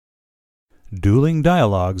Dueling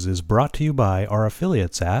Dialogues is brought to you by our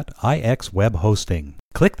affiliates at IX Web Hosting.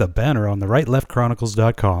 Click the banner on the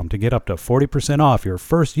rightleftchronicles.com to get up to 40% off your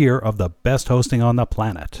first year of the best hosting on the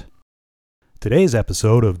planet. Today's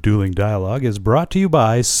episode of Dueling Dialogue is brought to you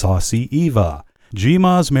by Saucy Eva.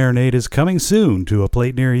 GMA's marinade is coming soon to a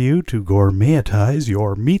plate near you to gourmetize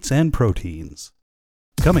your meats and proteins.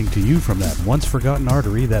 Coming to you from that once-forgotten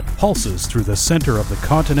artery that pulses through the center of the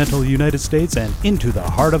continental United States and into the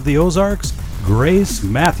heart of the Ozarks, Grace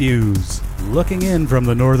Matthews. Looking in from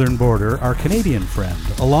the northern border, our Canadian friend,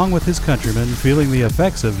 along with his countrymen feeling the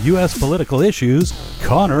effects of U.S. political issues,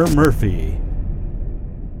 Connor Murphy.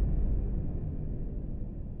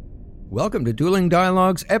 Welcome to Dueling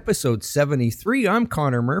Dialogues, episode 73. I'm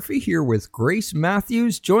Connor Murphy, here with Grace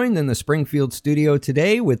Matthews, joined in the Springfield studio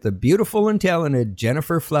today with the beautiful and talented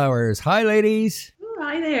Gennifer Flowers. Hi, ladies.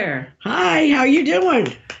 Hi there. Hi, how you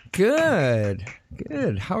doing? Good.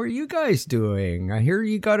 How are you guys doing? I hear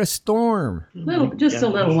you got a storm. Just a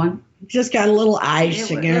little one. Just got a little ice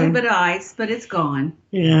again. A little bit of ice, but it's gone.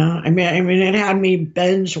 Yeah, I mean, it had me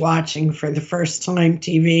binge watching for the first time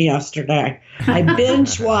TV yesterday. I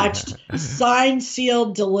binge watched Signed,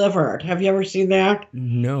 Sealed, Delivered. Have you ever seen that?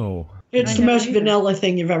 No. It's the most vanilla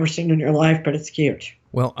thing you've ever seen in your life, but it's cute.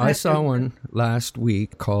 Well, I saw one last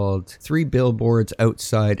week called 3 Billboards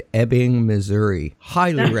Outside Ebbing, Missouri.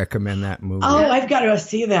 Highly recommend that movie. Oh, I've got to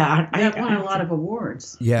see that. That won a lot of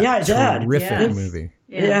awards. Yeah, it did. Terrific movie.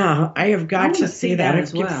 Yeah, I have got to see that. I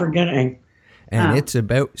keep forgetting. And it's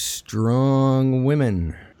about strong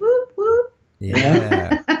women. Whoop, whoop.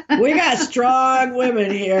 Yeah. We got strong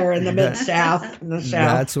women here in the Mid-South.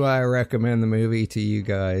 That's why I recommend the movie to you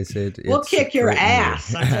guys. We'll kick your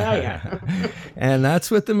ass, I tell you. And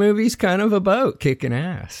that's what the movie's kind of about, kicking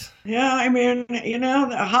ass. Yeah, I mean,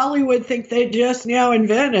 Hollywood think they just now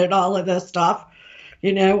invented all of this stuff,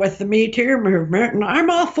 with the Me Too movement, and I'm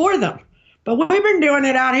all for them. But we've been doing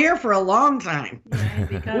it out here for a long time.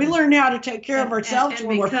 We learned how to take care of ourselves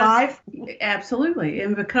when we're 5. Absolutely.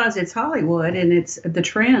 And because it's Hollywood and it's the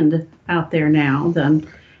trend out there now, then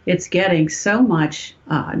it's getting so much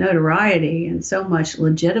notoriety and so much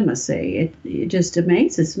legitimacy. It just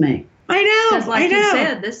amazes me. I know. Because like you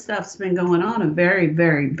said, this stuff's been going on a very,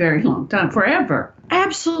 very, very long time, forever.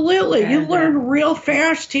 Absolutely. You learn real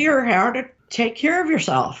fast here how to take care of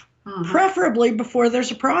yourself, preferably before there's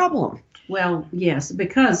a problem. Well, yes,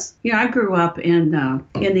 because I grew up in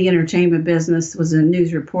the entertainment business, was a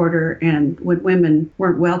news reporter, and when women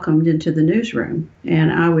weren't welcomed into the newsroom,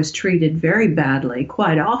 and I was treated very badly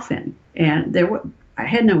quite often, and I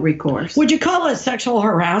had no recourse. Would you call it sexual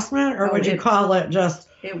harassment, or would you call it just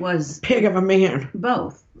it was pig of a man?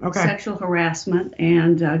 Both. Okay. Sexual harassment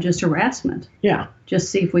and just harassment. Yeah. Just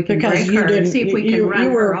see if we can because break you her. Didn't, see if we can run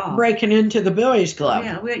her off. You were breaking into the boys' club.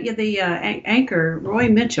 Yeah. The anchor, Roy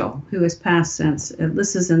Mitchell, who has passed since,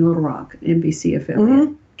 this is in Little Rock, NBC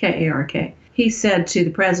affiliate, KARK. He said to the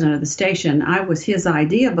president of the station, I was his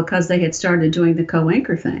idea because they had started doing the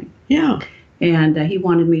co-anchor thing. Yeah. And he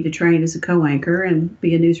wanted me to train as a co-anchor and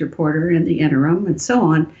be a news reporter in the interim and so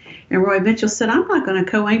on. And Roy Mitchell said, I'm not going to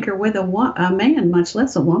co-anchor with a man, much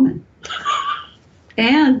less a woman.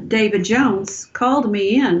 And David Jones called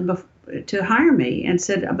me in to hire me and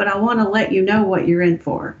said, but I want to let you know what you're in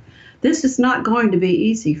for. This is not going to be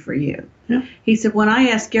easy for you. Yeah. He said, when I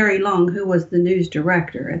asked Gary Long, who was the news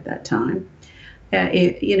director at that time,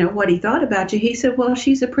 what he thought about you, he said, well,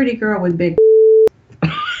 she's a pretty girl with big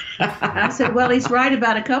I said, well, he's right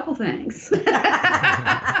about a couple things.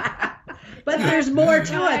 But there's more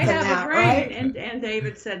to it than that, right? And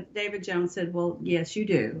David Jones said, well, yes, you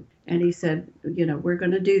do. And he said, we're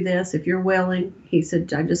going to do this if you're willing. He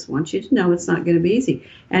said, I just want you to know it's not going to be easy.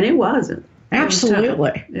 And it wasn't.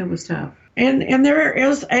 Absolutely. It was tough. And there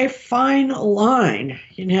is a fine line.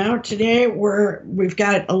 Today we've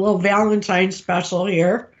got a little Valentine special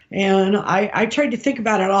here. And I tried to think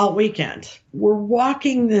about it all weekend. We're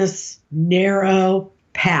walking this narrow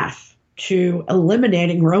path to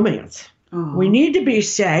eliminating romance. Oh. We need to be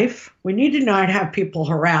safe. We need to not have people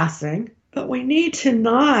harassing, but we need to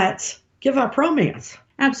not give up romance.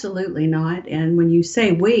 Absolutely not. And when you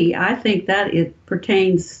say we, I think that it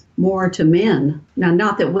pertains more to men. Now,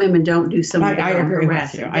 not that women don't do some of the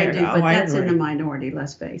harassing. They do, but that's in the minority,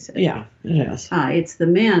 let's face it. Yeah, it is. It's the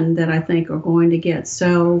men that I think are going to get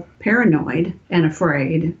so paranoid and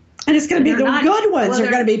afraid. And it's going to be the good ones who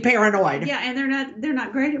are going to be paranoid. Yeah, and they're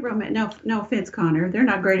not great at romance. No offense, Connor. They're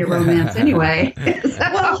not great at romance anyway.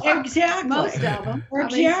 Well, exactly. Most of them.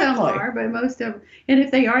 Exactly. I mean, some are, but most of them. And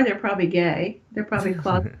if they are, they're probably gay. They're probably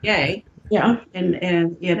closet gay. Yeah. And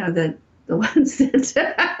the ones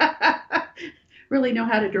that really know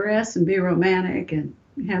how to dress and be romantic and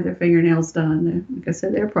have their fingernails done. Like I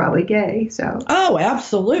said, they're probably gay. So. Oh,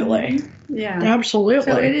 absolutely. Yeah. Absolutely.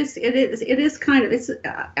 So it is kind of,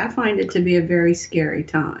 I find it to be a very scary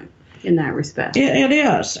time in that respect. It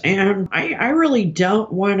is. And I really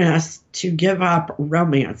don't want us to give up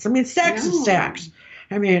romance. I mean, sex is sex.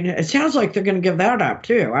 I mean, it sounds like they're going to give that up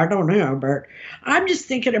too. I don't know, but I'm just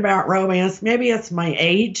thinking about romance. Maybe it's my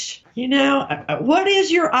age. What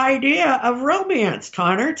is your idea of romance,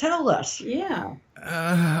 Connor? Tell us. Yeah.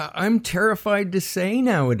 I'm terrified to say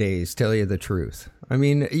nowadays, tell you the truth. I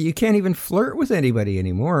mean, you can't even flirt with anybody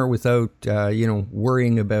anymore without,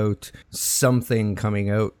 worrying about something coming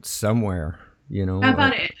out somewhere.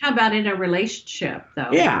 How about in a relationship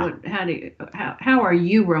though? Yeah. How are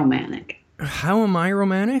you romantic? How am I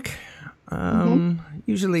romantic?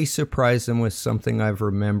 Usually surprise them with something I've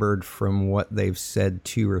remembered from what they've said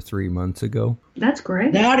 2 or 3 months ago. That's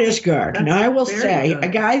great. That is good. And I will say, good. a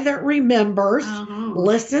guy that remembers,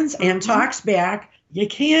 listens, and talks back, you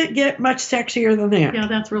can't get much sexier than that. Yeah,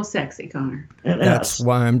 that's real sexy, Connor. That's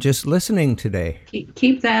why I'm just listening today.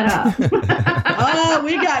 Keep that up. Oh,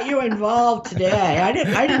 we got you involved today. I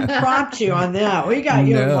didn't prompt you on that. We got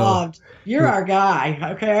you involved. You're our guy,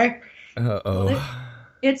 okay? Uh-oh. Well,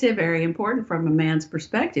 it's very important from a man's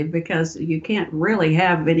perspective because you can't really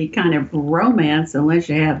have any kind of romance unless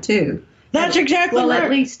you have two. That's exactly right. Well,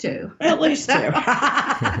 at least two. At least two.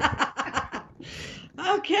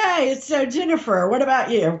 Okay, so Gennifer, what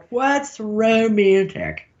about you? What's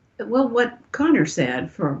romantic? Well, what Connor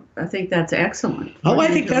said, I think that's excellent. Oh, I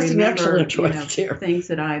think that's an excellent choice too. Things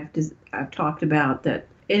that I've talked about that,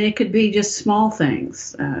 and it could be just small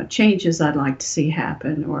things, changes I'd like to see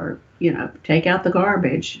happen, or take out the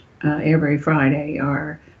garbage every Friday,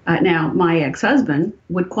 or now my ex-husband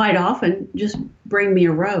would quite often just bring me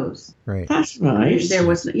a rose. Right. That's nice.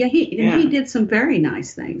 He did some very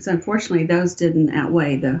nice things. Unfortunately, those didn't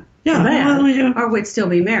outweigh the bad, or we'd still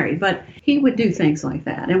be married. But he would do things like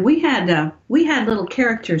that, and we had little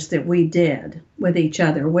characters that we did with each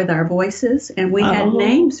other with our voices, and we had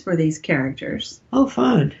names for these characters. Oh,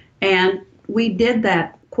 fun! And we did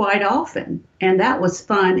that quite often, and that was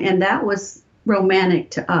fun, and that was romantic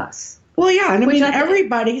to us. Well, yeah, and I mean,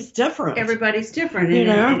 everybody's different. Everybody's different,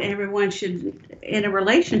 and everyone in a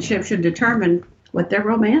relationship should determine what their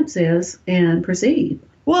romance is and proceed.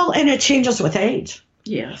 Well, and it changes with age.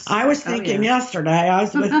 Yes. I was thinking yesterday, I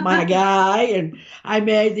was with my guy, and I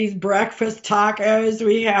made these breakfast tacos.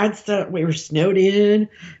 We were snowed in,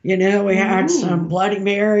 we had some Bloody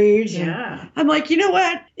Marys. Yeah. I'm like, you know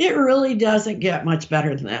what? It really doesn't get much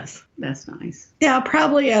better than this. That's nice. Yeah,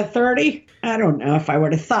 probably at 30. I don't know if I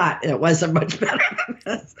would have thought it wasn't much better than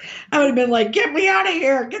this. I would have been like, get me out of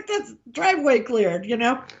here. Get this driveway cleared,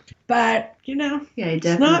 But, yeah, it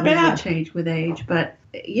it's not definitely bad. will change with age. But,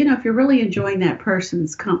 if you're really enjoying that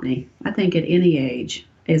person's company, I think at any age,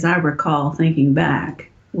 as I recall thinking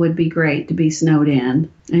back, would be great to be snowed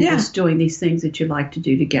in and just doing these things that you like to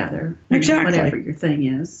do together. Exactly. Whatever your thing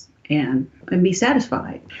is. And be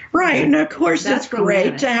satisfied. Right. And of course, That's it's great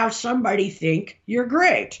romantic. to have somebody think you're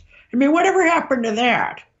great. I mean, whatever happened to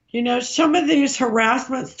that? Some of these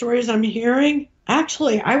harassment stories I'm hearing,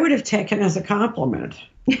 actually, I would have taken as a compliment.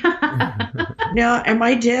 Now, am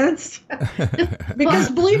I dense? Because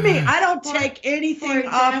believe me, I don't take anything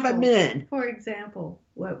off of men. For example,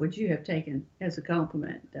 what would you have taken as a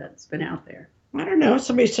compliment that's been out there? I don't know.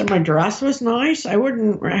 Somebody said my dress was nice. I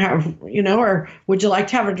wouldn't have, or would you like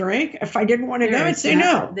to have a drink? If I didn't want to go, I'd say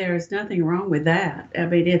no. There's nothing wrong with that. I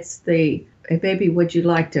mean, it's hey, baby, would you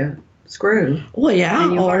like to screw? Well, yeah,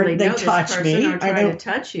 and you or hardly they know this touch person me. or try to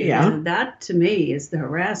touch you. Yeah. And that, to me, is the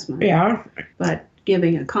harassment. Yeah. But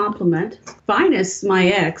giving a compliment. Finest, my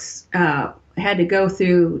ex, had to go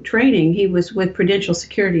through training. He was with Prudential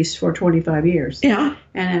Securities for 25 years. Yeah.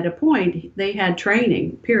 And at a point, they had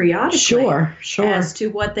training periodically. Sure. As to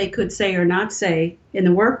what they could say or not say in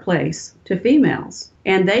the workplace to females.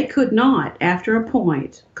 And they could not, after a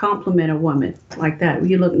point, compliment a woman like that.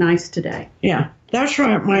 You look nice today. Yeah. That's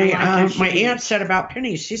right. My aunt said about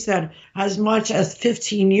pennies. She said as much as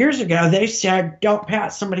 15 years ago, they said, don't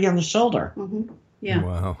pat somebody on the shoulder. Mm-hmm. Yeah.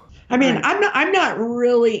 Wow. I mean, I'm not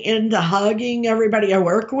really into hugging everybody I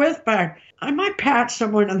work with, but I might pat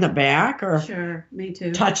someone on the back or sure, me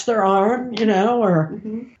too. Touch their arm, or.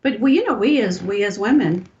 Mm-hmm. But we as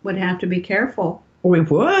women would have to be careful. We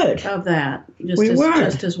would of that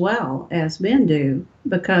just as well as men do,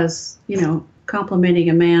 because complimenting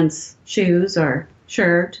a man's shoes or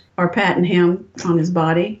shirt or patting him on his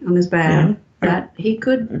body, on his back. That he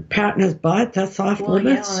could. Patting his butt, that's off Well, yeah,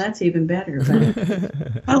 limits. well, that's even better.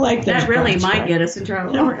 But I like that. that really might get us in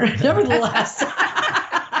trouble. Nevertheless.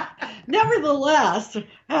 Nevertheless,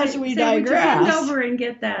 as we digress. Would you bend over and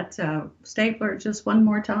get that stapler just one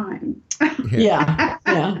more time? Yeah.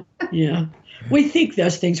 We think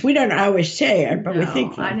those things. We don't always say it, but we No,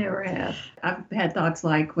 think them. I never have. I've had thoughts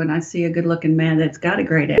like when I see a good-looking man that's got a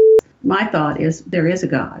great ass, my thought is there is a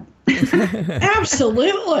God.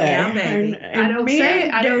 Absolutely. Yeah, baby. And I don't say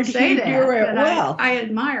that. Do it but well. I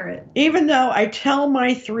admire it. Even though I tell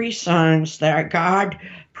my 3 sons that God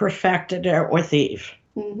perfected it with Eve.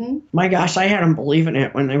 Mm-hmm. My gosh, I had them believing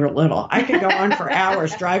it when they were little. I could go on for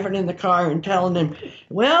hours driving in the car and telling them,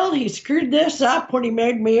 well, he screwed this up when he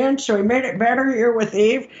made me in, so he made it better here with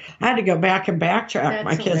Eve. I had to go back and backtrack. That's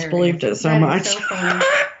My kids hilarious. believed it so That much. is so funny.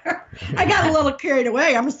 I got a little carried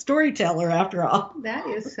away. I'm a storyteller after all. That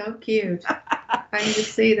is so cute. I can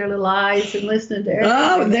just see their little eyes and listening to everything.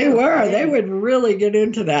 Oh, they were. They would really get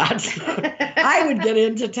into that. I would get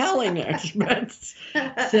into telling it, but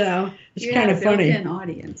so it's kind of funny. Built-in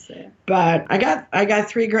audience there. But I got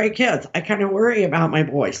 3 great kids. I kind of worry about my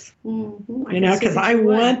boys, Mm-hmm. because I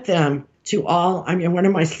want them to all. I mean, one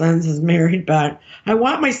of my sons is married, but I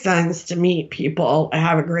want my sons to meet people,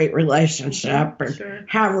 have a great relationship, and Sure.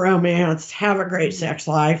 have romance, have a great sex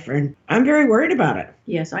life, and I'm very worried about it.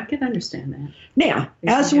 Yes, I can understand that. Now,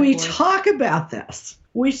 Yes, as I we have boys. talk about this,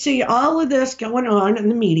 we see all of this going on in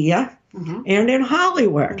the media Mm-hmm. and in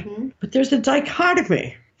Hollywood. Mm-hmm. But there's a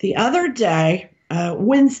dichotomy. The other day,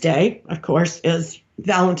 Wednesday, of course, is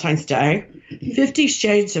Valentine's Day. 50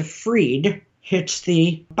 Shades of Freed hits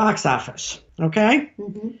the box office. Okay?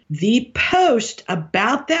 Mm-hmm. The post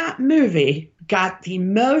about that movie got the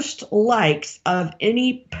most likes of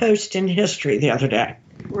any post in history the other day.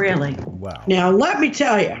 Really? Wow. Now, let me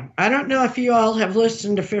tell you, I don't know if you all have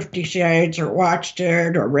listened to 50 Shades or watched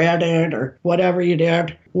it or read it or whatever you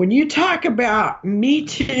did. When you talk about Me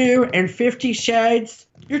Too and 50 Shades,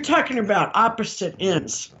 you're talking about opposite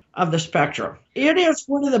ends of the spectrum. It is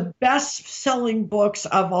one of the best-selling books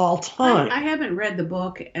of all time. I haven't read the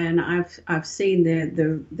book, and I've seen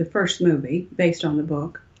the first movie based on the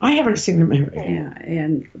book. I haven't seen the movie. Yeah,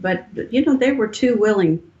 but they were 2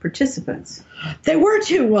 willing participants. They were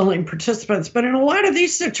 2 willing participants, but in a lot of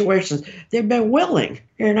these situations, they've been willing.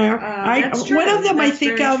 That's true. One of them That's I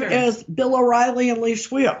think very of true. is Bill O'Reilly and Lee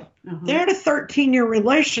Swiel. Uh-huh. They had a 13-year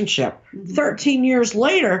relationship. Mhm. 13 years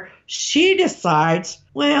later, she decides,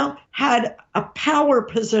 had a power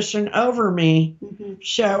position over me, Mhm.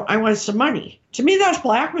 so I want some money. To me, that's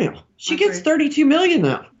blackmail. She I gets agree. $32 million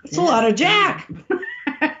though. That's a lot of jack.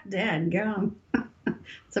 Dadgum.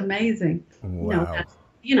 It's amazing. Wow.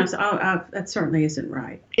 That certainly isn't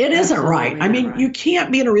right. It isn't Absolutely right. I not mean, right. you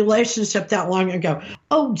can't be in a relationship that long and go,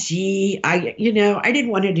 oh, gee, I didn't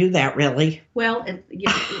want to do that really. Well,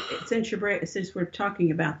 since we're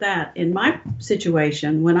talking about that, in my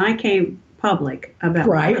situation, when I came public about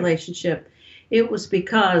my Right. relationship, it was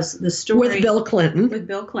because the story With Bill Clinton. with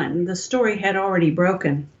Bill Clinton, the story had already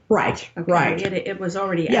broken. Right, Okay? right. It was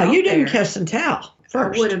already Yeah, out you didn't there. kiss and tell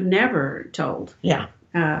first. I would have never told. Yeah.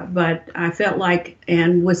 But I felt like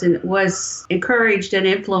and was encouraged and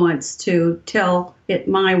influenced to tell it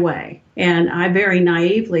my way. And I very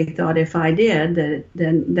naively thought if I did,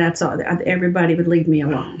 then that's all. Everybody would leave me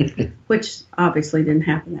alone, which obviously didn't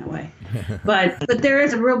happen that way. But there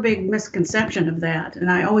is a real big misconception of that.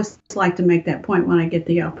 And I always like to make that point when I get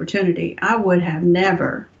the opportunity. I would have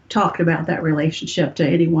never talked about that relationship to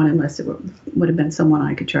anyone unless it would have been someone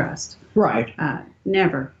I could trust. Right.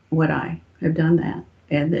 Never would I have done that.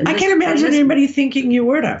 And I can't imagine anybody thinking you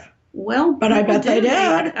would have. Well, But I bet they people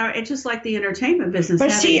did. do. It's just like the entertainment business. But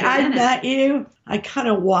having see, been I in it. met you. I kind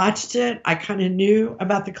of watched it. I kind of knew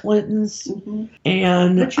about the Clintons. Mhm.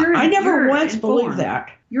 And But I never you're once believed informed. that.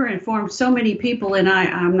 You're informed. So many people, and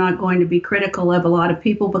I'm not going to be critical of a lot of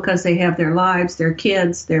people because they have their lives, their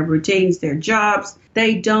kids, their routines, their jobs.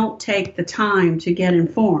 They don't take the time to get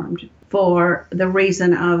informed for the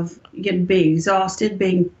reason of being exhausted,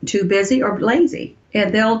 being too busy, or lazy.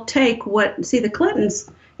 And they'll take the Clintons,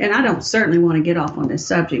 and I don't certainly want to get off on this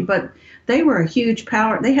subject, but they were a huge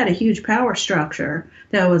power. They had a huge power structure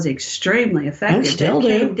that was extremely effective. still that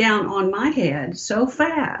do. came down on my head so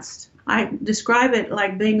fast. I describe it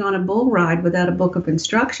like being on a bull ride without a book of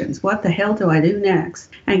instructions. What the hell do I do next?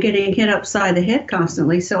 And getting hit upside the head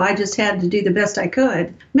constantly. So I just had to do the best I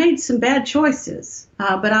could. Made some bad choices,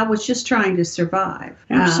 but I was just trying to survive.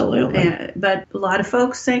 Absolutely. But a lot of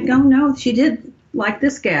folks think, oh, no, she did like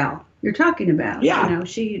this gal. you're talking about. Yeah. You know,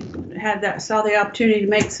 she saw the opportunity to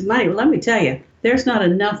make some money. Well, let me tell you, there's not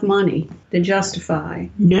enough money to justify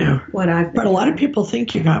what I've been But a lot of doing. people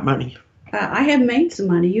think you got money. I have made some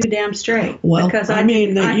money, you damn straight. Well, because I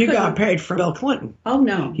mean that you couldn't- got paid from Bill Clinton. Oh,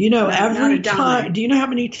 no. You know, Not every a dime. time. Do you know how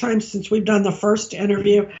many times since we've done the first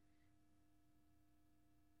interview?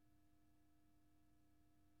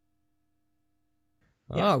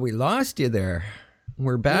 Oh, we lost you there.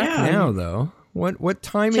 We're back now, though. What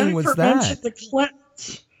timing Gennifer was mentioned that? the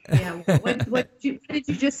Clintons. Yeah. What did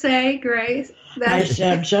you just say, Grace? I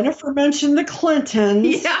said Gennifer mentioned the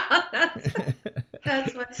Clintons. Yeah.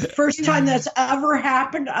 That's what. First time that's ever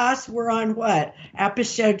happened to us. We're on what?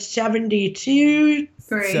 Episode 72?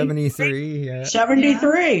 73, yeah.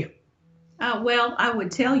 73. Well, I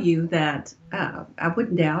would tell you that I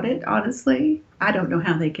wouldn't doubt it, honestly. I don't know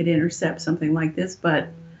how they could intercept something like this, but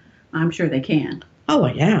I'm sure they can. Oh,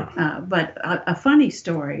 yeah. But a funny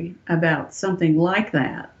story about something like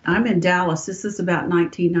that. I'm in Dallas. This is about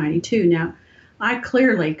 1992. Now, I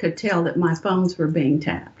clearly could tell that my phones were being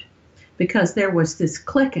tapped because there was this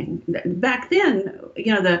clicking. Back then,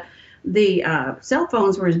 you know, the cell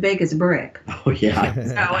phones were as big as a brick. Oh, yeah.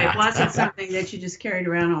 So it wasn't something that you just carried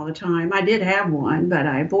around all the time. I did have one, but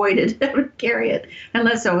I avoided carry it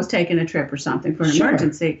unless I was taking a trip or something for an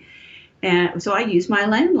emergency. And so I used my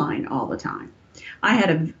landline all the time. I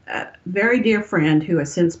had a very dear friend who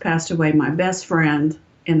has since passed away, my best friend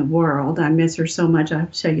in the world. I miss her so much. I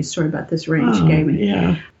have to tell you a story about this ring she gave me.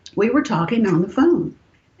 Yeah. We were talking on the phone,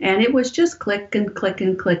 and it was just clicking,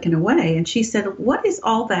 clicking, clicking away. And she said, "What is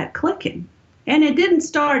all that clicking?" And it didn't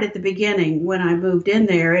start at the beginning when I moved in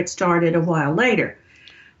there. It started a while later.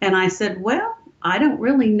 And I said, "Well, I don't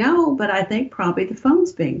really know, but I think probably the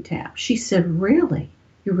phone's being tapped." She said, "Really?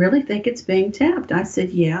 You really think it's being tapped?" I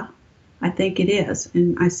said, "Yeah, I think it is."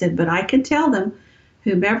 And I said, "But I can tell them,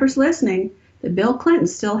 whomever's listening, that Bill Clinton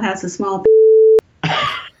still has a small."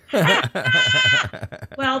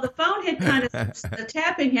 Well, the phone had the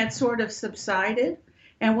tapping had sort of subsided.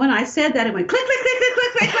 And when I said that, it went click, click, click, click,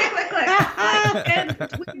 click, click, click, click, click.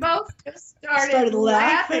 And we both just started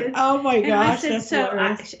laughing. Oh, my gosh. And I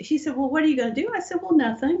said, she said, "Well, what are you going to do?" I said, "Well,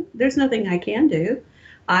 nothing. There's nothing I can do.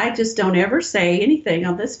 I just don't ever say anything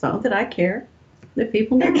on this phone that I care that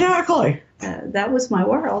people know." Exactly. That was my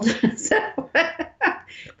world.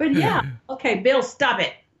 But yeah. Okay, Bill, stop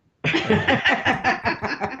it.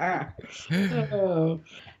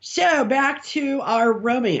 So back to our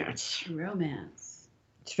romance. Romance.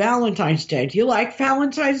 It's Valentine's Day. Do you like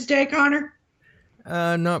Valentine's Day, Connor?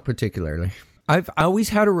 Not particularly. I've always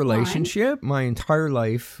had a relationship my entire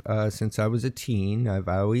life since I was a teen. I've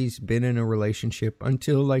always been in a relationship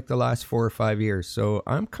until like the last 4 or 5 years. So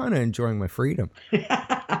I'm kind of enjoying my freedom.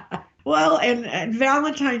 Well, and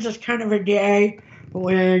Valentine's is kind of a day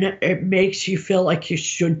when it makes you feel like you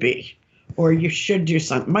should be or you should do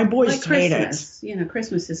something. My boys Like hate Christmas. You know,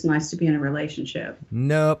 Christmas is nice to be in a relationship.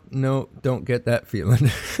 Nope, don't get that feeling.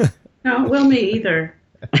 No, well, me either.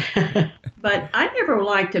 But I never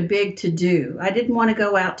liked a big to-do. I didn't want to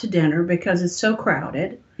go out to dinner because it's so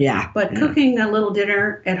crowded. Yeah. But cooking a little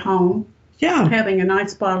dinner at home, having a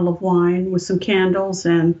nice bottle of wine with some candles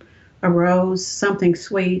and a rose, something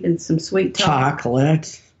sweet and some sweet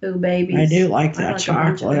chocolate. Ooh, babies. I do like that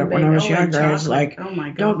chocolate. When I was younger, I was like, oh my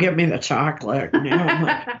God. Don't give me the chocolate. No,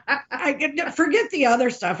 I can forget the other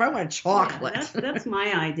stuff. I want chocolate. Yeah, that's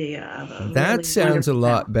my idea of That really sounds a lot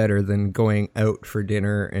wonderful better than going out for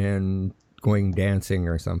dinner and going dancing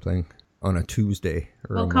or something on a Tuesday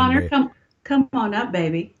or Well, a Connor, Monday. come on up,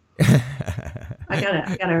 baby.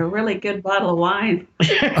 I got a really good bottle of wine.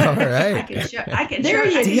 All right. I can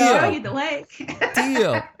show Deal. you the lake.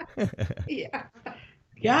 Deal. Yeah.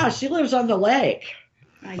 Yeah, she lives on the lake.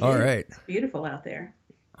 I do. All right. It's beautiful out there.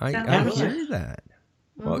 I Sounds hear that.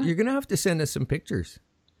 Well, you're going to have to send us some pictures.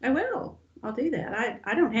 I will. I'll do that.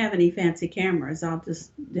 I don't have any fancy cameras. I'll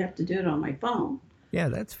just have to do it on my phone. Yeah,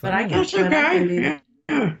 that's But fine. I can. That's but I can do okay.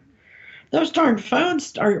 Yeah. Those darn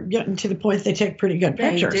phones are getting to the point they take pretty good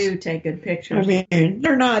They pictures. do take good pictures. I mean,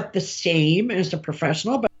 they're not the same as the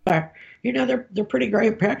professional, but you know, they're pretty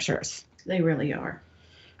great pictures. They really are.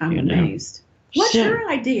 I'm You know. amazed. What's So- your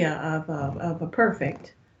idea of a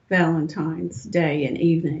perfect Valentine's Day and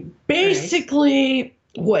evening? Basically,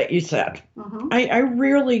 what you said. Uh-huh. I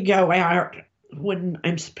rarely go out when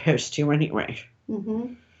I'm supposed to anyway.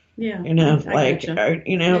 Mm-hmm. Yeah. You know, I like, getcha.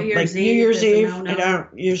 you know, New Year's like New Eve Year's is a Eve, no-no. I don't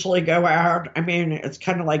usually go out. I mean, it's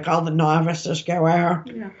kind of like all the novices go out.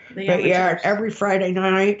 Yeah. The But yeah, amateurs. every Friday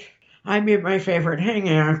night, I'm in my favorite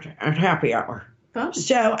hangout at happy hour. Fun.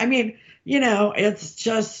 So, I mean, you know, it's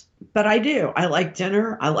just, but I do. I like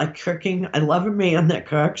dinner. I like cooking. I love a man that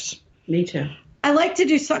cooks. Me too. I like to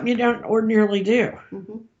do something you don't ordinarily do.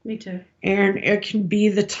 Mm-hmm. Me too. And it can be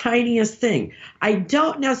the tiniest thing. I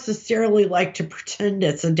don't necessarily like to pretend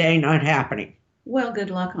it's a day not happening. Well, good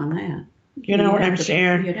luck on that. You know what I'm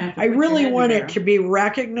saying? I really want it to be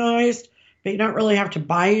recognized, but you don't really have to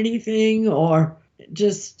buy anything or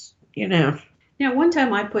just, Now, one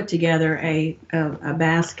time I put together a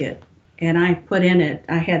basket, and I put in it,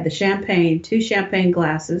 I had the champagne, 2 champagne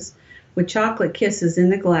glasses with chocolate kisses in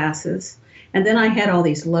the glasses. And then I had all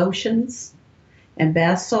these lotions and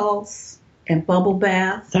bath salts and bubble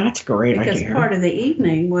bath. That's a great idea. Because part of the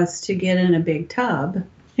evening was to get in a big tub.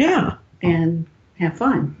 Yeah. And have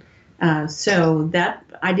fun. So that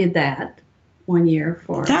I did that one year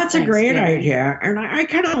for That's a great idea. And I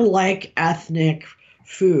kind of like ethnic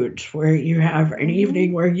foods where you have an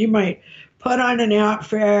evening where you might put on an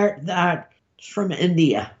outfit that's from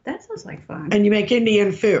India. That sounds like fun. And you make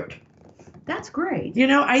Indian food. That's great.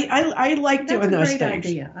 I like doing those things. That's a great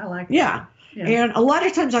idea. I like that. Yeah. And a lot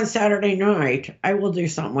of times on Saturday night, I will do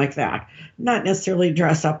something like that. Not necessarily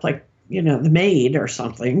dress up like, the maid or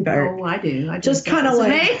something. But I do. I just kind of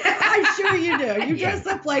like, I'm sure you do. You dress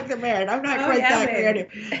up like the maid. I'm not quite that creative.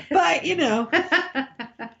 But,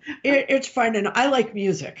 it's fun. And I like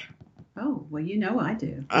music. Oh, well, I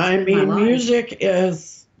do. Music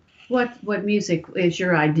is... What music is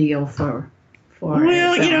your ideal for? Well,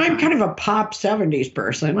 I'm kind of a pop 70s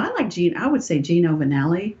person. Well, I like I would say Gino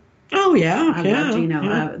Vanelli. Oh, yeah. I love Gino.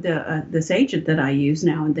 Yeah. This agent that I use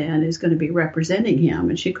now and then is going to be representing him.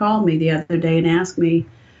 And she called me the other day and asked me,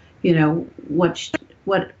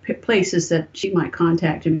 what places that she might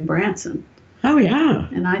contact in Branson. Oh, yeah.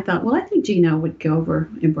 And I thought, well, I think Gino would go over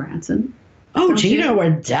in Branson. Oh, Gino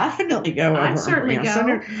would definitely go over. I'd certainly go.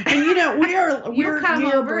 And we're come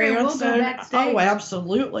near over Branson. And we'll go backstage. Oh,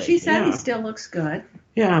 absolutely. She said he still looks good.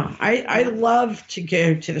 Yeah, I love to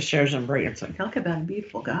go to the shows in Branson. Talk about a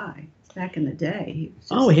beautiful guy. Back in the day.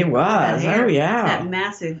 He was. Hair, oh, yeah. That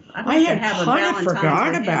massive. I had kind of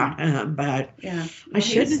forgot about him, but I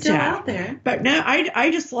shouldn't still have. Out there. But no,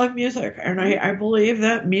 I just love music, and I believe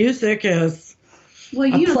that music is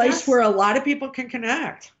a place where a lot of people can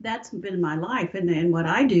connect. That's been my life, and what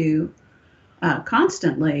I do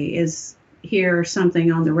constantly is hear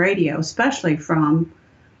something on the radio, especially from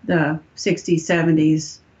the 60s,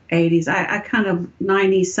 70s, 80s. I kind of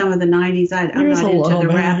 90s, some of the 90s. I'm not into the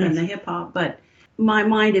rap and the hip hop, but my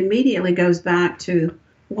mind immediately goes back to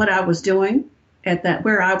what I was doing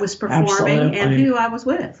where I was performing and who I was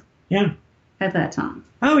with. Yeah. At that time.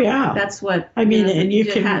 Oh, yeah. That's what and you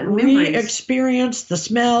can re-experience the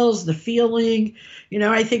smells, the feeling.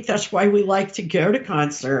 I think that's why we like to go to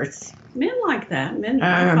concerts. Men like that. Men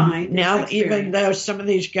are fine. Now, even though some of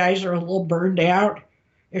these guys are a little burned out,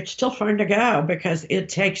 it's still fun to go because it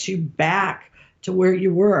takes you back to where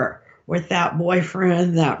you were with that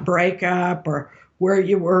boyfriend, that breakup, or where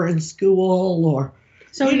you were in school, or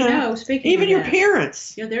speaking even of your that,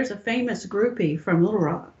 parents. There's a famous groupie from Little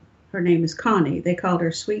Rock. Her name is Connie. They called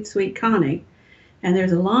her Sweet Sweet Connie, and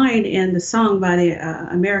there's a line in the song by the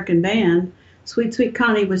American band. Sweet Sweet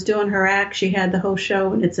Connie was doing her act. She had the whole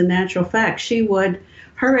show, and it's a natural fact.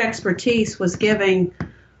 Her expertise was giving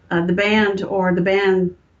the band or the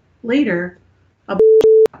band leader a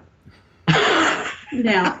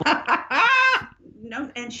now. No,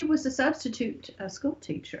 and she was a substitute school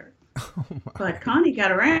teacher. But Connie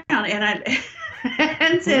got around,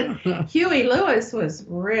 and said Huey Lewis was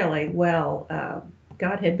really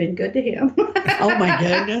God had been good to him. Oh my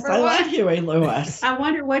goodness, I love Huey Lewis. I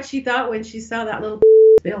wonder what she thought when she saw that little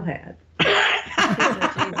Bill had. She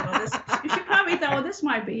probably thought, well, this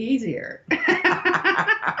might be easier.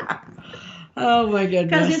 Oh my goodness!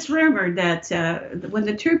 Because it's rumored that when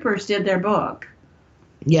the Troopers did their book,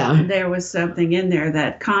 there was something in there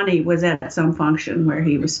that Connie was at some function where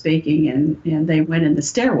he was speaking, and they went in the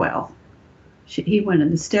stairwell. He went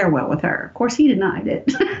in the stairwell with her. Of course, he denied it.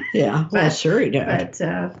 Yeah, well, sure he did. But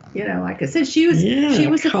like I said, she was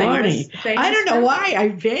a Connie. famous I don't know why. I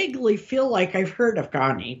vaguely feel like I've heard of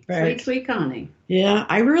Connie. Sweet Connie. Yeah,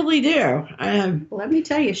 I really do. Let me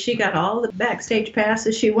tell you, she got all the backstage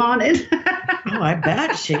passes she wanted. Oh, I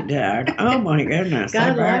bet she did. Oh my goodness,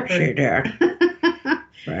 I bet she did.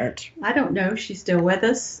 But I don't know if she's still with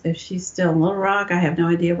us. If she's still in Little Rock, I have no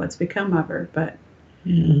idea what's become of her. But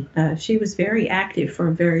she was very active for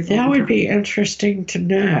a very long time. That would be interesting to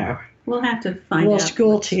know. We'll have to find out. Well,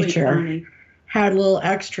 school teacher had a little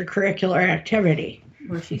extracurricular activity.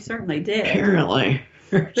 Well, she certainly did. Apparently.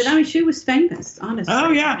 But she was famous, honestly.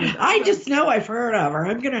 Oh yeah, I just know I've heard of her.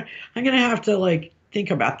 I'm gonna have to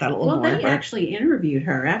think about that a little more. Well, they actually interviewed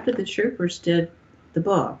her after the Troopers did the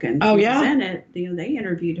book, and she was in it. They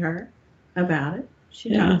interviewed her. about it. She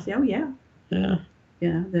Yeah. talks. Oh yeah, Yeah.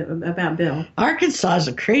 about Bill. Arkansas is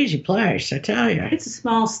a crazy place, I tell you. It's a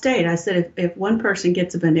small state. I said if one person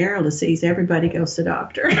gets a venereal disease, everybody goes to the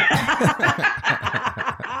doctor.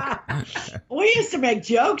 We used to make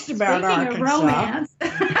jokes about Speaking Arkansas. of romance.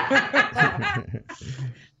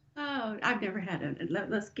 Oh, I've never had it.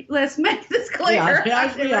 Let's make this clear.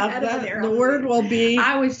 I've never had a venereal the word disease. will be.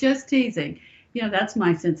 I was just teasing. That's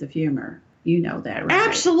my sense of humor. You know that, right?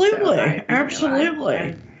 Absolutely. So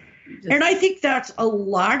Absolutely. And I think that's a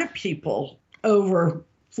lot of people over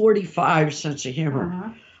 45 sense of humor. Uh-huh.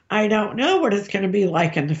 I don't know what it's going to be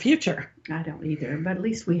like in the future. I don't either, but at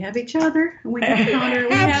least we have each other. We have Connor.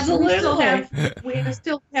 We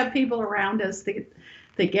still have people around us that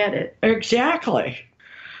get it. Exactly.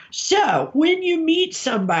 So when you meet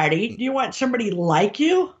somebody, do you want somebody like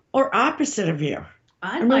you or opposite of you?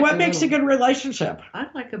 What makes a good relationship?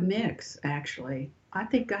 I'd like a mix, actually. I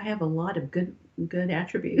think I have a lot of good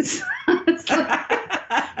attributes.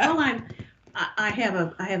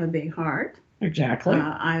 I have a big heart. Exactly.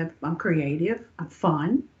 I'm creative. I'm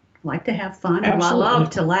fun. I like to have fun. Absolutely. I love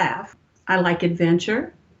to laugh. I like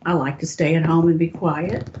adventure. I like to stay at home and be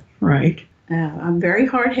quiet. Right. I'm very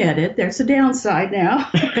hard-headed. There's a downside now.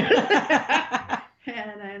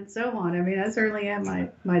 and so on. I mean, I certainly have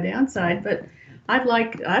my downside, but I'd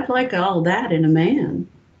like all that in a man.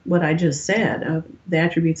 What I just said, the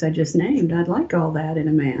attributes I just named, I'd like all that in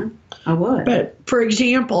a man. I would. But for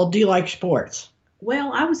example, do you like sports?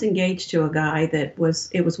 Well, I was engaged to a guy it was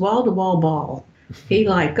wall-to-wall ball. He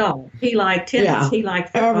liked golf. He liked tennis. Yeah. He liked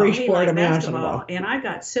football. Every he sport liked imaginable. basketball. And I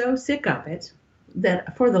got so sick of it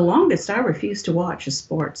that for the longest I refused to watch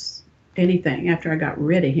anything after I got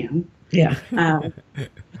rid of him. Yeah.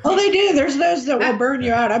 Well, they do. There's those that will burn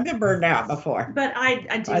you out. I've been burned out before. But I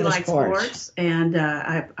do By the like sports. and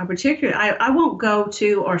I particularly I won't go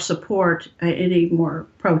to or support any more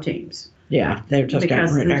pro teams. Yeah, they've just because gotten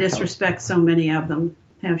of the ridiculous. disrespect so many of them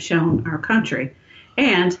have shown our country,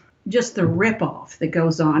 and just the ripoff that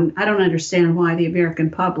goes on. I don't understand why the American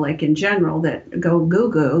public in general that go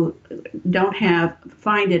goo-goo don't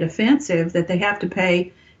find it offensive that they have to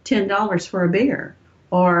pay $10 for a beer,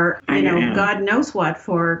 or God knows what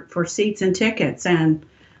for seats and tickets, and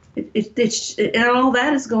and all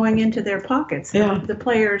that is going into their pockets. Yeah. The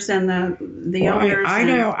players and the owners. I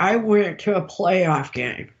know. I went to a playoff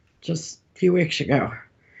game just a few weeks ago,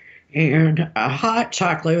 and a hot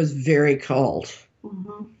chocolate was very cold.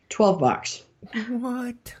 Mm-hmm. $12.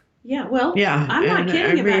 What? Yeah, well, Yeah, I'm not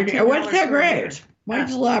kidding about $10. It wasn't that for a beer. great.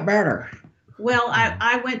 Mine's a lot better. Well,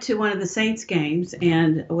 I went to one of the Saints games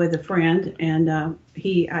and with a friend, and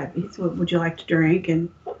he said, "Would you like to drink?" And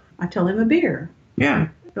I told him a beer. Yeah.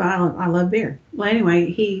 I love beer. Well,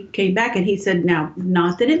 anyway, he came back and he said, "Now,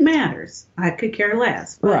 not that it matters. I could care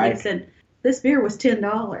less." But Right. he said, "This beer was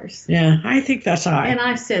 $10." Yeah, I think that's high. And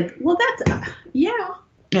I said, "Well, that's yeah."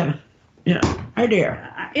 Yeah, I do.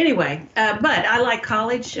 Anyway, but I like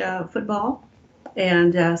college football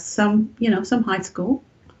and some high school.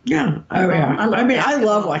 Yeah. Oh, yeah. I love I basketball.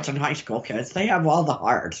 love watching high school kids. They have all the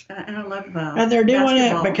heart. And I love And they're doing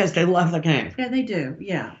basketball. it because they love the game. Yeah, they do.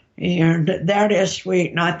 Yeah. And that is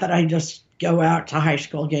sweet. Not that I just go out to high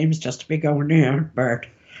school games just to be going in, but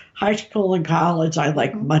high school and college I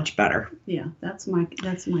like much better. Yeah, that's my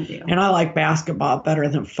deal. And I like basketball better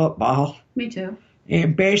than football. Me too.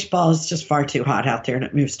 And baseball is just far too hot out there and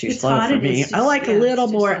it moves too slow hot, for it me. is too- I like yeah, a little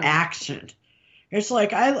it's too more slow. action. It's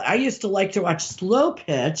like I used to like to watch slow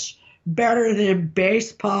pitch better than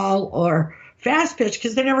baseball or fast pitch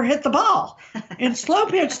because they never hit the ball. In slow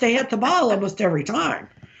pitch, they hit the ball almost every time.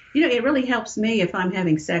 It really helps me if I'm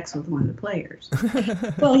having sex with one of the players.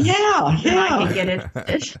 Well, yeah. Then I can get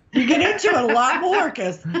it. You get into it a lot more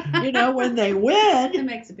because, when they It win,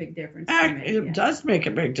 makes a big difference to me. it does make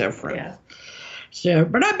a big difference. Yeah. So,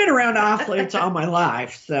 but I've been around athletes all my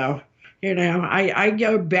life. So, I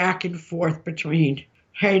go back and forth between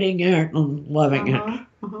hating it and loving it. I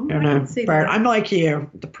But can see that. I'm like you.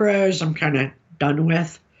 The pros, I'm kind of done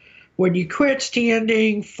with. When you quit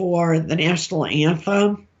standing for the national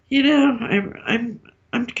anthem, I'm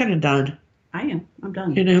kind of done. I am. I'm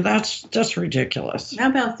done. That's just ridiculous. How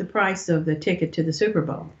about the price of the ticket to the Super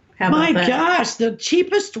Bowl? How about My that? gosh, the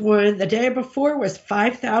cheapest one the day before was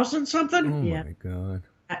 $5,000 something. Oh Yeah. my God.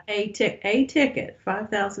 A ticket,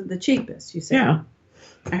 5,000, the cheapest. You said. Yeah.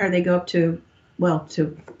 I heard they go up to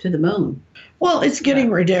the moon. Well, it's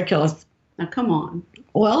getting ridiculous. Now come on.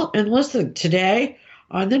 Well, and listen, today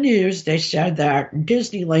on the news they said that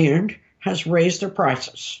Disneyland has raised their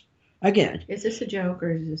prices again. Is this a joke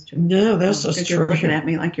or is this true? No, this is Because you're true. looking at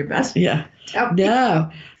me like you're best. Yeah. Tell me.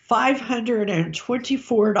 No,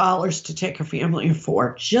 $524 to take a family of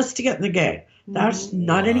 4 just to get in the gate. That's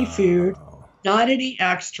not any food, not any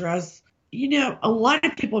extras. You know, a lot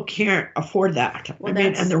of people can't afford that. Well,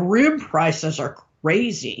 and the room prices are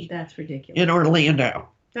crazy. That's ridiculous. In Orlando.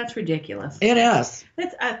 That's ridiculous. It is.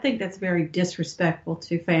 I think that's very disrespectful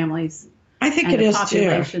to families. I think and it is too. The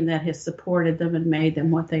population that has supported them and made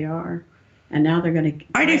them what they are, and now they're going to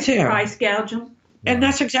price gouge them. And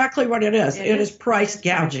that's exactly what it is. It is price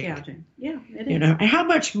gouging. Yeah, it is. You know, and how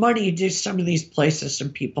much money do some of these places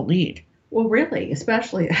and people need? Well, really,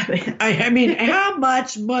 especially. I mean, how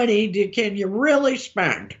much money can you really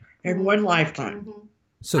spend in one lifetime? Mm-hmm.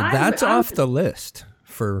 So that's off the list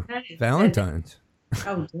for Valentine's.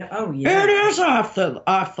 Oh yeah. It is off the list.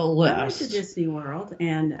 I went to Disney World,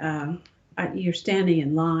 and you're standing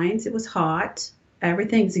in lines. It was hot.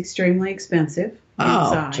 Everything's extremely expensive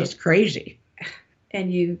inside. Oh, just crazy.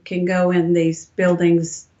 And you can go in these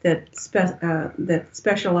buildings that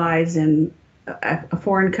specialize in a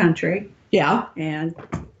foreign country. Yeah. And,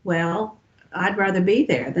 well, I'd rather be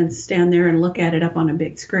there than stand there and look at it up on a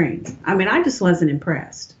big screen. I mean, I just wasn't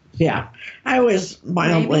impressed. Yeah. I was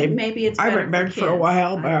mildly. Maybe it's I better haven't been for a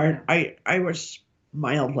while, but I was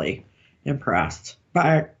mildly impressed.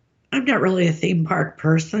 But I'm not really a theme park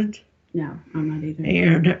person. No, I'm not either.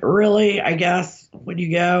 And really, I guess when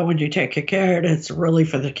you take a kid, it's really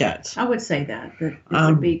for the kids. I would say that it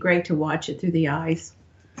would be great to watch it through the eyes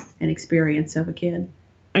and experience of a kid.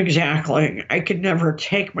 Exactly. I could never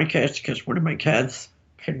take my kids because one of my kids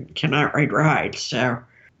cannot ride rides. So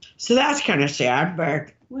that's kind of sad,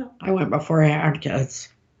 but I went before I had kids.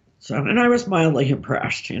 So, and I was mildly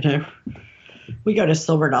impressed, you know. We go to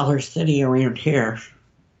Silver Dollar City around here.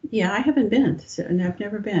 Yeah, I haven't been, and I've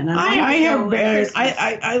never been. I have been.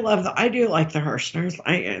 I love I do like the Hirschners.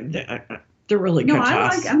 They're really good to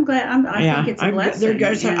us. I'm glad. I think it's a blessing. They're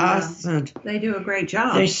good to us, and they do a great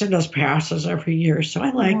job. They send us passes every year, so I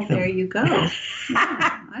like them. There you go.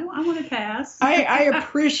 I want a pass. I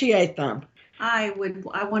appreciate them. I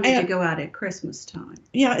wanted to go out at Christmas time.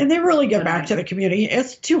 Yeah, and they really give back to the community.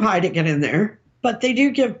 It's too high to get in there. But they do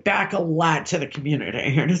give back a lot to the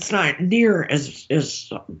community, and it's not near as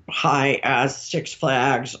high as Six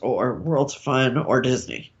Flags or World's Fun or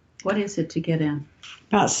Disney. What is it to get in?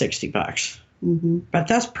 About $60. Mm-hmm. But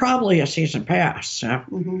that's probably a season pass, so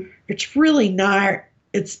it's really not.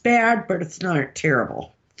 It's bad, but it's not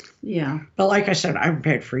terrible. Yeah. But like I said, I've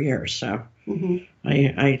paid for years, so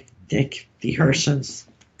I think the Hersons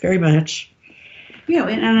very much. Yeah,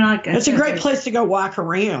 and it's a great place to go walk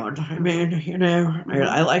around. I mean, you know,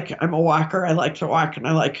 I'm a walker. I like to walk, and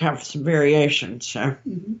I like to have some variation. So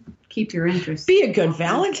keep your interest. Be a good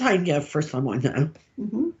Valentine gift for someone, though.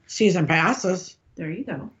 Season passes. There you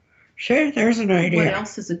go. Sure, there's an idea. What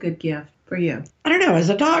else is a good gift for you? I don't know. Is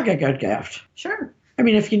a dog a good gift? Sure. I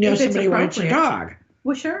mean, if you know somebody wants a dog.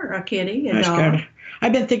 Well, sure, a kitty, That's dog. Good.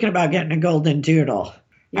 I've been thinking about getting a golden doodle.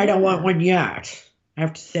 Yeah. I don't want one yet. I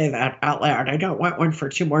have to say that out loud. I don't want one for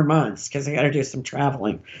 2 more months because I got to do some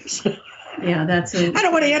traveling. Yeah, that's it. I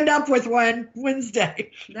don't want to end up with one Wednesday.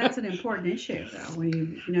 That's an important issue, though.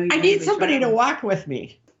 When you I need somebody to walk with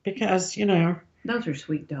me because, you know. Those are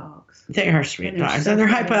sweet dogs. They are sweet dogs, and they're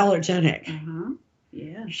hypoallergenic.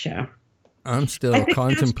 Yeah. So. I'm still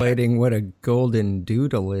contemplating what a golden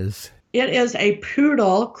doodle is. It is a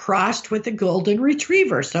poodle crossed with a golden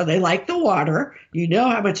retriever. So they like the water. You know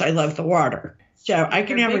how much I love the water. So I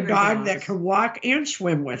can have a dog that can walk and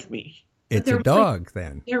swim with me. It's a dog,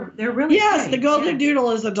 then. They're really Yes, the golden doodle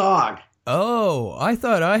is a dog. Oh, I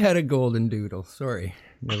thought I had a golden doodle. Sorry.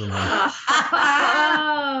 Never mind.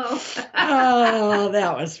 Oh,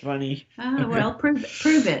 that was funny. Well,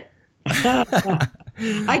 prove it.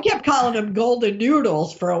 I kept calling them golden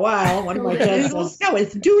noodles for a while. One of my kids says, no,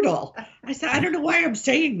 it's doodle. I said, I don't know why I'm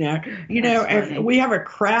saying that. You know, and we have a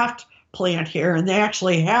craft plant here, and they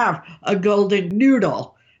actually have a golden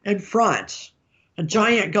noodle in front. A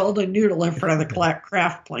giant golden noodle in front of the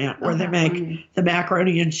craft plant where they make the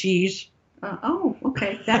macaroni and cheese.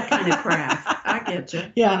 Okay. That kind of craft. I get you.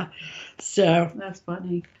 Yeah. So. That's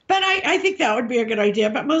funny. But I think that would be a good idea,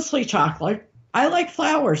 but mostly chocolate. I like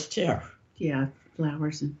flowers, too. Yeah,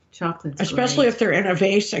 flowers and chocolate. Especially if they're in a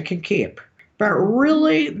vase I can keep. But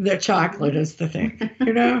really, the chocolate is the thing,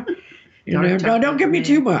 you know? Don't give me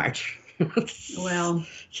too much. Well,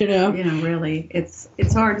 you know, really, it's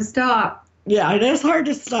hard to stop. Yeah, it is hard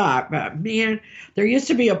to stop. But man, there used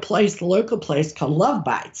to be a local place called Love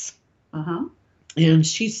Bites. And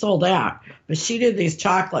she sold out, but she did these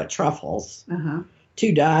chocolate truffles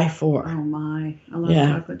to die for. Oh my, I love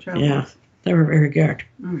chocolate truffles. Yeah, They were very good.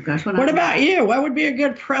 Oh gosh, What about you? What would be a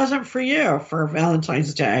good present for you for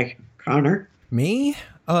Valentine's Day, Connor? Me?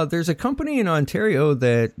 There's a company in Ontario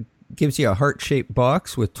that gives you a heart-shaped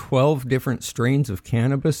box with 12 different strains of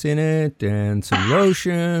cannabis in it and some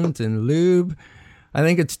lotions and lube. I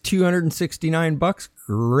think it's $269.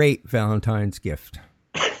 Great Valentine's gift.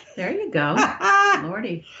 There you go.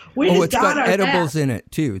 Lordy. It's got edibles in it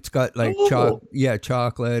too. It's got like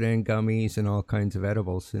chocolate and gummies and all kinds of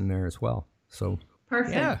edibles in there as well. So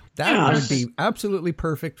perfect. Yeah, that would be absolutely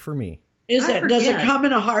perfect for me. Does it come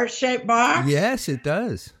in a heart-shaped box? Yes, it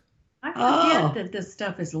does. I forget that this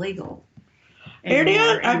stuff is legal. It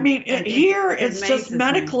is. I mean, here it's just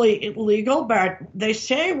medically illegal, but they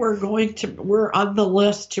say we're on the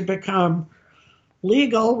list to become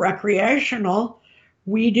legal, recreational.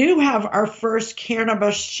 We do have our first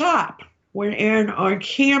cannabis shop. We're on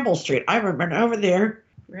Campbell Street. I haven't been over there.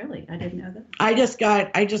 Really? I didn't know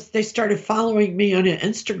that. They started following me on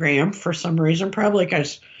Instagram for some reason, probably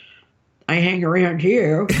because I hang around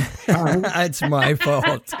you. It's my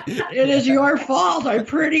fault. It is your fault. I'm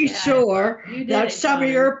pretty sure that some of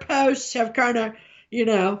your posts have kind of,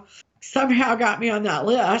 somehow got me on that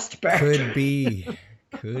list. But Could be.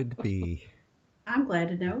 I'm glad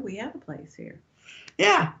to know we have a place here.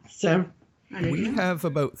 Yeah. So we have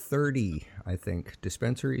about 30, I think,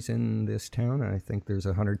 dispensaries in this town. I think there's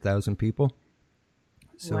 100,000 people.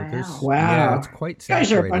 So wow. Yeah, it's quite saturated.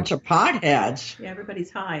 You guys are a bunch of potheads. Yeah,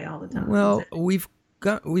 everybody's high all the time. Well, we've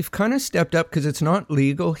kind of stepped up because it's not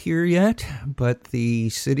legal here yet, but the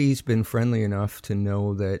city's been friendly enough to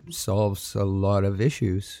know that it solves a lot of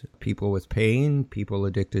issues. People with pain, people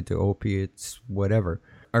addicted to opiates, whatever.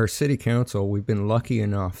 Our city council, we've been lucky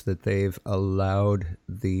enough that they've allowed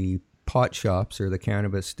the pot shops or the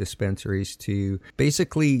cannabis dispensaries to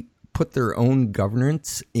basically put their own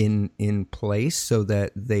governance in place so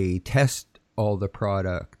that they test all the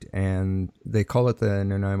product, and they call it the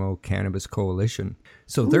Nanaimo Cannabis Coalition.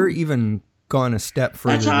 So they're even gone a step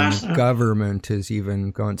further than the government has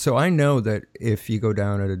even gone. So I know that if you go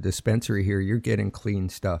down at a dispensary here, you're getting clean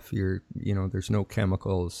stuff. There's no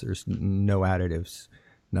chemicals, there's no additives,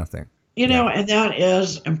 nothing. And that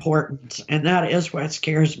is important. And that is what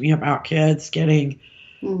scares me about kids getting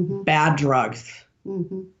bad drugs,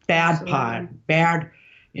 bad pot, bad,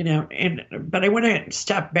 but I want to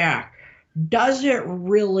step back. Does it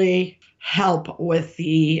really help with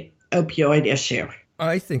the opioid issue?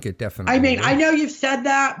 I think it definitely does. I know you've said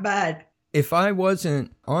that, but if I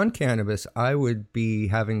wasn't on cannabis, I would be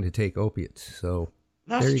having to take opiates. So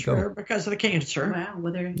that's there you true go. Because of the cancer.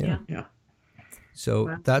 Wow. Yeah.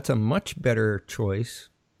 So that's a much better choice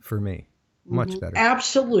for me. Much better.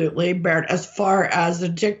 Absolutely. But as far as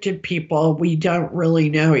addicted people, we don't really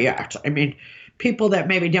know yet. I mean, people that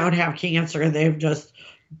maybe don't have cancer, they've just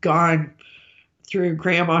gone through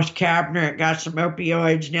grandma's cabinet, got some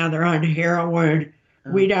opioids, now they're on heroin.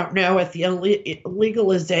 We don't know if the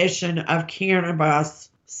legalization of cannabis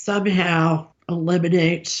somehow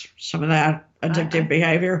eliminates some of that addictive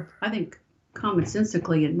behavior. I think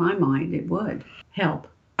commonsensically, in my mind, it would help.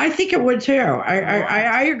 I think it would too.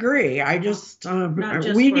 I agree. I just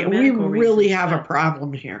we really have a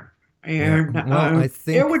problem here, and I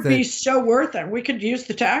think it would be so worth it. We could use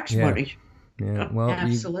the tax money. Yeah, well,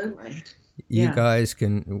 absolutely. You guys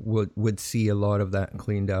would see a lot of that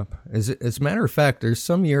cleaned up. As a matter of fact, there's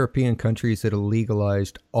some European countries that have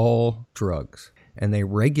legalized all drugs and they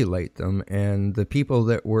regulate them. And the people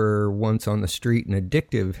that were once on the street and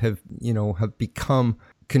addictive have become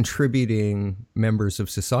contributing members of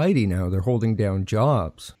society now. They're holding down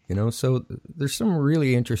jobs, so there's some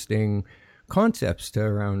really interesting concepts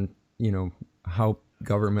around, how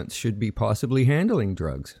governments should be possibly handling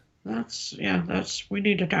drugs. We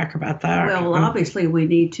need to talk about that. Well, obviously we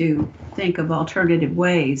need to think of alternative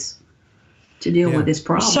ways to deal with this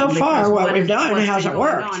problem. So far, what we've done hasn't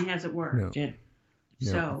worked. No. Yeah.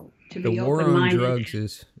 So to the be war open-minded. on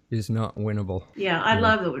drugs is not winnable. Yeah, I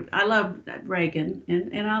love Reagan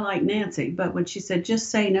and I like Nancy, but when she said just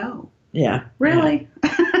say no. Yeah. Really?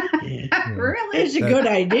 Yeah. Really? It's a good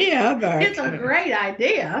idea, but it's a great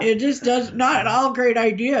idea. It just does not all great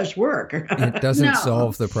ideas work. It doesn't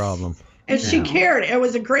solve the problem. And she cared. It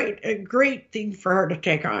was a great thing for her to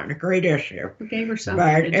take on, a great issue. We gave her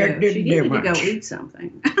something to do. She needed to go eat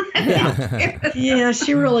something. Yeah,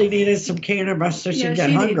 she really needed some cannabis so she'd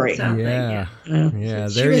get hungry. Yeah.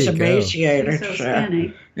 She was emaciated. So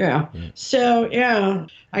skinny. Yeah. So,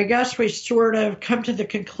 I guess we sort of come to the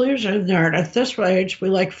conclusion that at this age we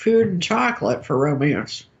like food and chocolate for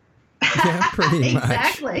romance. Yeah, pretty much.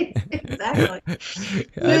 Exactly.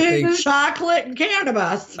 Chocolate and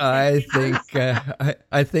cannabis. I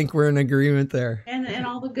think we're in agreement there. And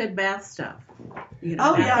all the good bath stuff. You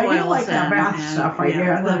Oh bath yeah, I do oils like that bath stuff. I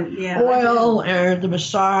the oil and the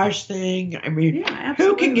massage thing. I mean, yeah,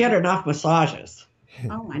 who can get enough massages?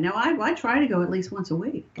 Oh, I know. I try to go at least once a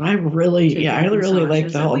week. I really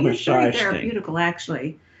like the whole massage thing. It's very therapeutical,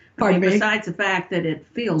 actually. Pardon me? Besides the fact that it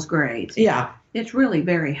feels great. Yeah. It's really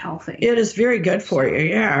very healthy. It is very good for you,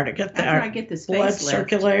 yeah, to get that After I get this blood facelift,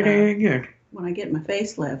 circulating. And when I get my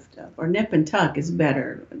facelift, or nip and tuck is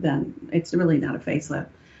better than, it's really not a facelift.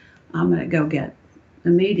 I'm going to go get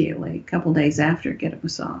immediately, a couple days after, get a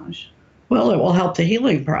massage. Well, it will help the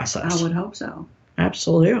healing process. I would hope so.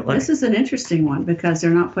 Absolutely. This is an interesting one because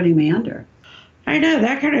they're not putting me under. I know,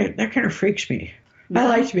 that kind of freaks me. I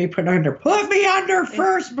like to be put under. Put me under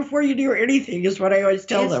first before you do anything is what I always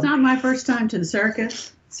tell them. It's not my first time to the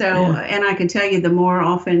circus. So, and I can tell you the more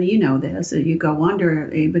often you know this, that you go under,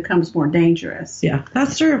 it becomes more dangerous. Yeah,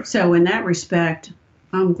 that's true. So in that respect,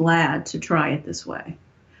 I'm glad to try it this way.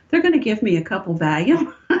 They're going to give me a couple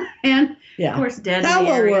Valium and, of course, dead that will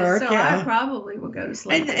area, work. so yeah. I probably will go to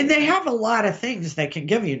sleep. And they have a lot of things they can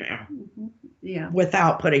give you now. Mm-hmm. Yeah.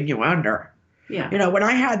 Without putting you under. Yeah. You know, when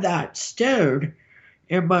I had that stone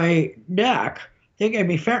in my neck, they gave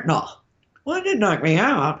me fentanyl. Well, it didn't knock me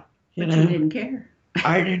out. You didn't care.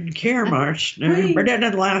 I didn't care much. No, but it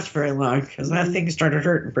didn't last very long because that thing started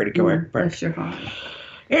hurting pretty quick. Bless your heart.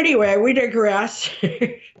 Anyway, we digress.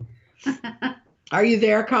 Are you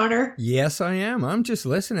there, Connor? Yes, I am. I'm just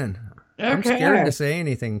listening. Okay. I'm scared to say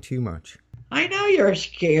anything too much. I know you're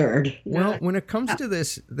scared. Well, when it comes to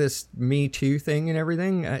this Me Too thing and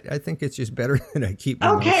everything, I think it's just better that I keep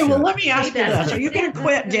my mouth shut. Well, let me ask you this. Are you going to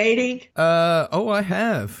quit dating? I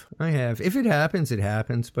have. If it happens, it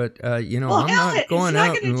happens. But, I'm not going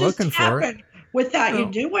out and looking for it. Without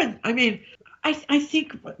you doing, I mean, I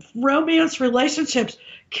think romance relationships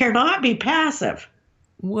cannot be passive.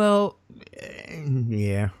 Well,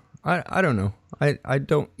 yeah. I don't know. I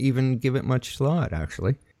don't even give it much thought,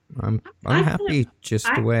 actually. I'm happy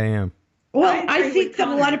just the way I am. Well, I think that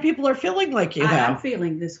a lot of people are feeling like you have. I'm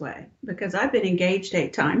feeling this way because I've been engaged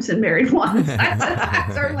 8 times and married once.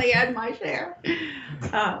 I certainly had my share.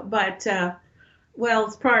 Well,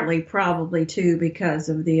 it's partly probably too because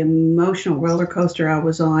of the emotional roller coaster I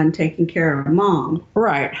was on taking care of Mom.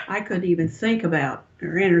 Right. I couldn't even think about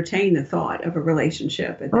or entertain the thought of a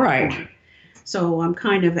relationship at that point. So I'm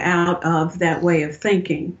kind of out of that way of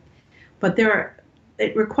thinking. But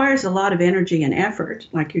it requires a lot of energy and effort,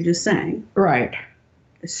 like you're just saying. Right.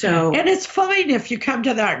 So, and it's fine if you come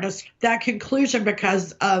to that conclusion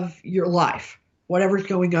because of your life, whatever's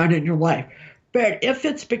going on in your life. But if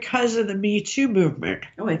it's because of the Me Too movement,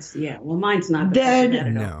 well, mine's not.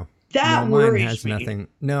 Then no, that worries me.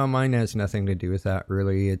 Mine has nothing to do with that.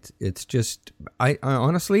 Really, it's just I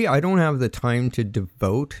honestly I don't have the time to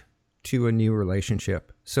devote to a new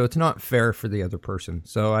relationship, so it's not fair for the other person.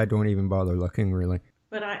 So I don't even bother looking really.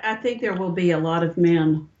 But I think there will be a lot of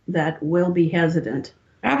men that will be hesitant.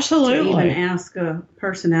 Absolutely. To even ask a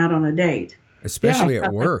person out on a date. Especially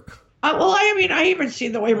at work. Well, I mean, I even see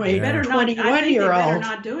the way my 21-year-old,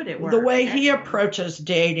 not do it at work. The way he approaches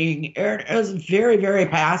dating is very, very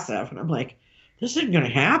passive. And I'm like, this isn't going to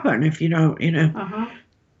happen if you don't,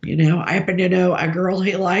 I happen to know a girl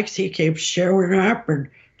he likes. He keeps showing up and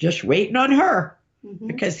just waiting on her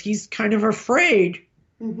because he's kind of afraid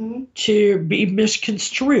to be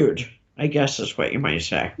misconstrued, I guess is what you might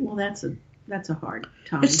say. Well, that's a hard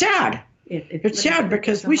time. It's sad. It's sad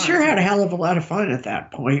because we sure had a hell of a lot of fun at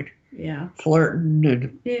that point. Yeah. Flirting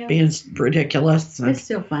and being ridiculous. And, it's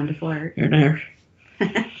still fun to flirt.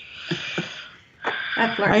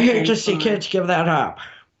 I hate to see kids give that up.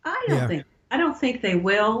 I don't think they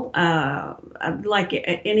will. Like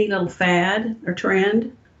any little fad or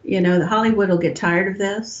trend, the Hollywood will get tired of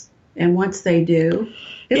this. And once they do,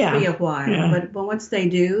 it'll be a while. Yeah. But once they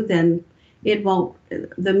do, then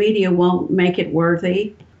the media won't make it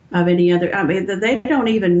worthy of any other. I mean, they don't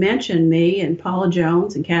even mention me and Paula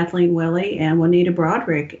Jones and Kathleen Willey and Juanita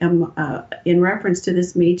Broderick in reference to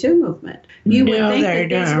this Me Too movement. You would think that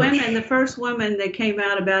these women, the first woman that came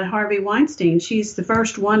out about Harvey Weinstein, she's the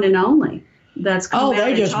first one and only that's come out.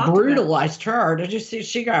 They just brutalized her. Did you see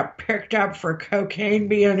she got picked up for cocaine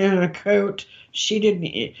being in a coat?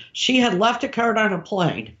 She had left a coat on a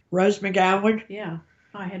plane. Rose McGowan? Yeah.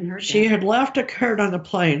 I hadn't heard that. She had left a coat on the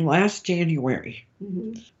plane last January.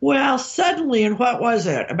 Mm-hmm. Well, suddenly, in what was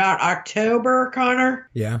it, about October, Connor?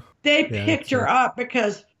 Yeah. They picked her up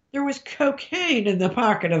because there was cocaine in the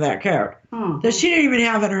pocket of that coat that she didn't even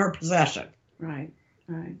have in her possession. Right.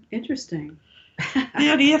 Right. Interesting.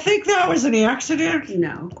 Now, do you think that was an accident?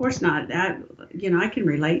 No, of course not. I can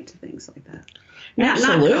relate to things like that.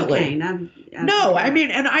 Absolutely. Not cocaine. No, I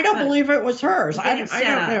mean, and I don't But believe it was hers. I getting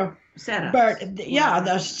don't know. Setups. But yeah,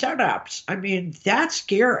 the setups. I mean, that's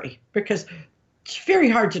scary because it's very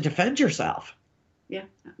hard to defend yourself. Yeah,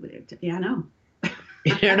 I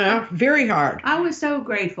know. Very hard. I was so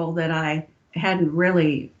grateful that I hadn't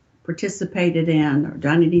really participated in or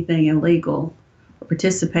done anything illegal or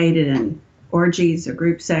participated in orgies or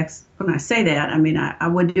group sex. When I say that, I mean, I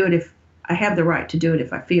would do it if I have the right to do it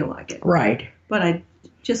if I feel like it. Right. But I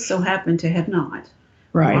just so happen to have not.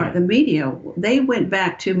 Right. Or the media, they went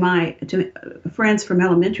back to friends from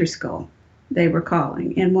elementary school. They were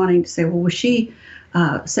calling and wanting to say, well, was she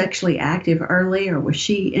sexually active early, or was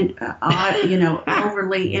she,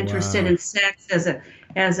 overly interested in sex as a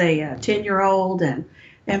 10-year-old? And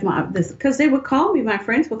because they would call me, my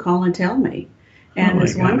friends would call and tell me. And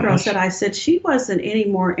this one girl said, I said she wasn't any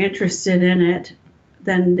more interested in it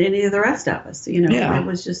than any of the rest of us. It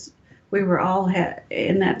was just, we were all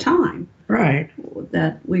in that time. Right.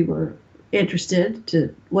 That we were interested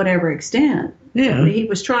to whatever extent. Yeah. He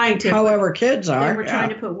was trying to. However kids are. They were trying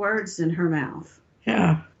to put words in her mouth.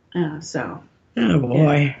 Yeah. So. Oh,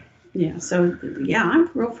 boy. Yeah. So, yeah, I'm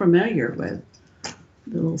real familiar with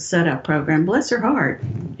the little setup program. Bless her heart.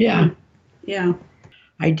 Yeah. Yeah.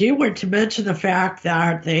 I do want to mention the fact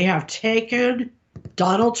that they have taken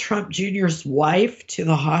Donald Trump Jr.'s wife to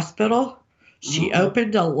the hospital. She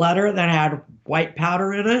opened a letter that had white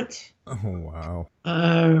powder in it. Oh,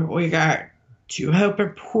 wow. We got to hope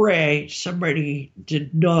and pray somebody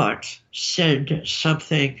did not send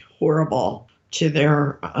something horrible to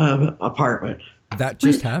their apartment. That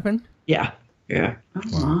just happened? Yeah. Oh,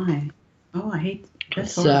 my. Oh, I hate that.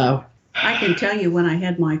 So I can tell you, when I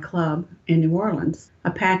had my club in New Orleans,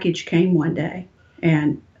 a package came one day,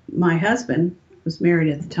 and my husband was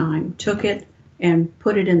married at the time, took it and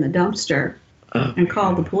put it in the dumpster and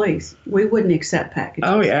called the police. We wouldn't accept packages.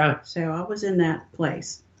 Oh, yeah. So I was in that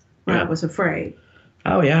place where I was afraid.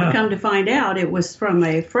 Oh, yeah. Come to find out, it was from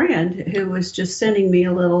a friend who was just sending me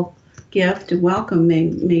a little gift and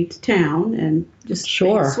welcoming me to town and just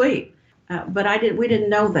being sweet. But we didn't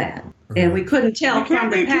know that. And we couldn't tell from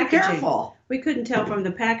the packaging. We couldn't tell from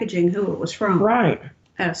the packaging who it was from. Right.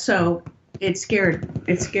 So it scared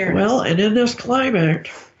Well, us. and in this climate,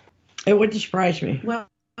 it wouldn't surprise me. Well,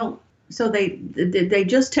 so did they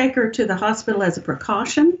just take her to the hospital as a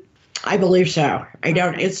precaution? I believe so.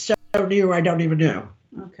 It's so new, I don't even know.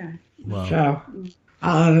 Okay. Wow.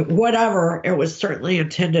 So, whatever, it was certainly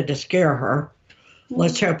intended to scare her.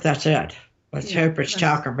 Let's hope that's it. Let's hope it's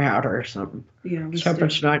talcum powder or something. Yeah. Let's hope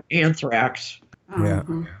it's not anthrax. Yeah,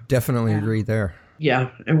 definitely agree there. Yeah,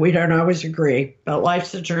 and we don't always agree, but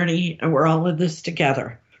life's a journey and we're all in this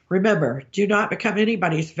together. Remember, do not become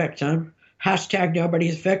anybody's victim. #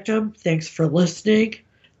 nobody's victim. Thanks for listening.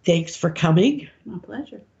 Thanks for coming. My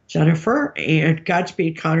pleasure. Gennifer, and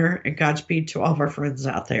Godspeed, Connor, and Godspeed to all of our friends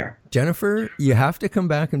out there. Jennifer, you have to come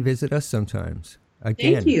back and visit us sometimes.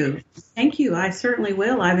 Again. Thank you. I certainly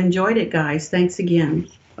will. I've enjoyed it, guys. Thanks again.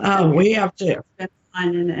 Oh, we have to. It's been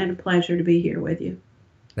fun and a pleasure to be here with you.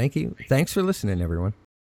 Thank you. Thanks for listening, everyone.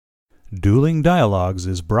 Dueling Dialogues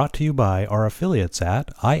is brought to you by our affiliates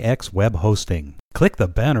at IX Web Hosting. Click the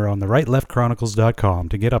banner on the rightleftchronicles.com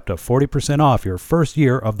to get up to 40% off your first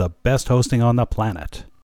year of the best hosting on the planet.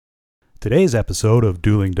 Today's episode of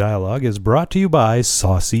Dueling Dialogue is brought to you by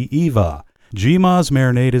Saucy Eva. Gma's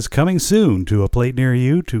Marinade is coming soon to a plate near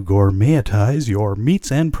you to gourmetize your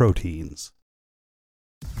meats and proteins.